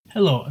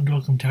Hello and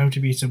welcome to How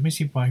to Be a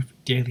Submissive Wife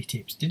Daily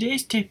Tips.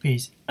 Today's tip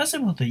is, as a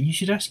mother, you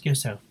should ask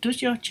yourself,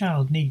 does your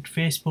child need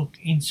Facebook,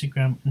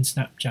 Instagram and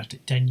Snapchat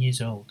at 10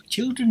 years old?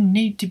 Children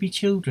need to be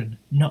children,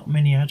 not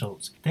many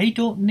adults. They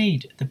don't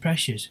need the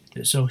pressures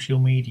that social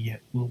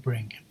media will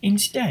bring.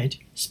 Instead,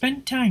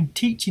 spend time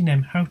teaching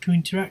them how to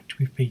interact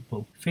with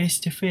people face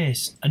to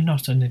face and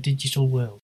not in a digital world.